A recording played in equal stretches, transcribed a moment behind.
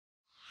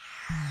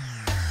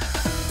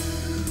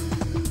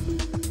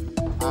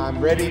I'm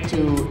ready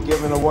to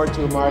give an award to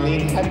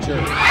Marlene Hetcher.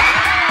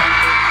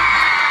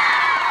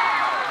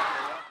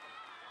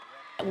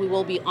 We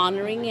will be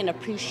honoring and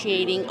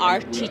appreciating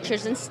our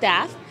teachers and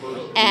staff,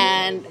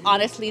 and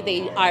honestly,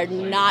 they are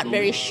not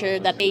very sure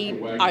that they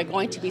are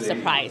going to be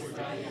surprised.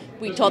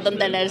 We told them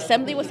that an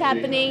assembly was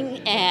happening,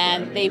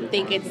 and they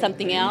think it's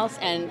something else,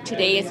 and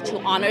today is to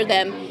honor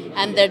them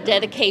and their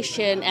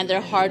dedication and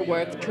their hard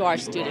work to our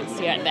students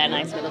here at Van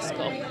Nuys Middle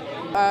School.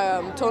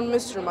 Told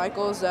Mr.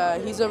 Michaels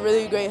that he's a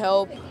really great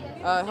help,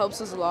 helps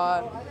us a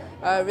lot.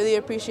 I really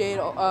appreciate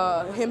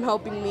him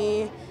helping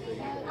me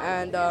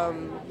and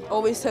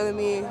always telling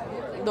me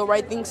the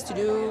right things to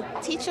do.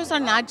 Teachers are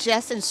not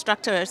just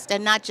instructors, they're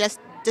not just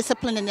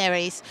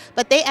disciplinaries,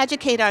 but they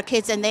educate our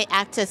kids and they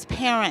act as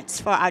parents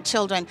for our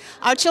children.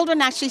 Our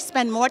children actually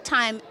spend more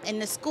time in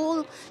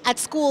the at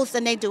schools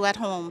than they do at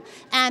home.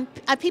 And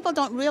people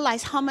don't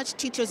realize how much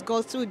teachers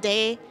go through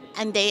day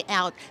and day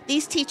out.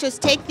 These teachers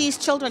take these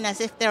children as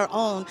if they're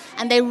own,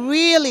 and they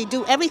really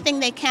do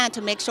everything they can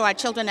to make sure our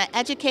children are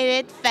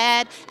educated,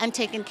 fed, and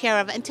taken care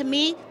of. And to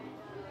me,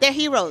 they're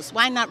heroes.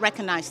 Why not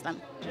recognize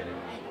them?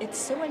 It's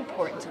so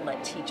important to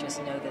let teachers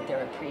know that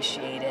they're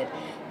appreciated.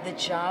 The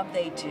job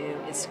they do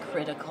is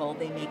critical.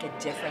 They make a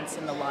difference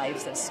in the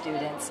lives of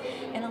students.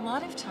 And a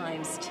lot of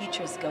times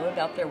teachers go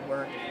about their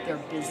work,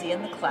 they're busy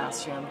in the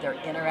classroom,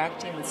 they're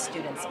interacting with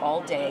students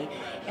all day,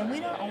 and we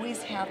don't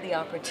always have the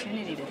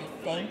opportunity to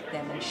thank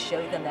them and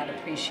show them that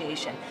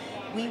appreciation.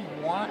 We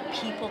want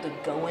people to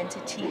go into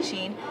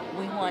teaching.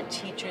 We want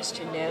teachers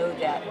to know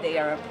that they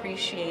are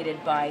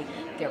appreciated by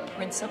their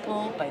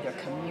principal, by their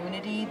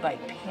community, by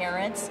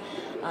parents.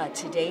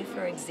 Today,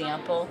 for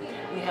example,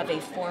 we have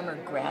a former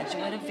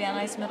graduate of Van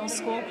Nuys Middle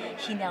School.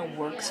 He now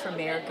works for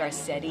Mayor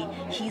Garcetti.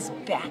 He's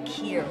back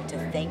here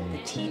to thank the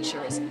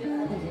teachers,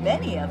 who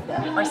many of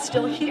them are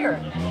still here,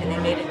 and they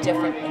made a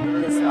difference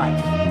in his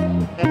life.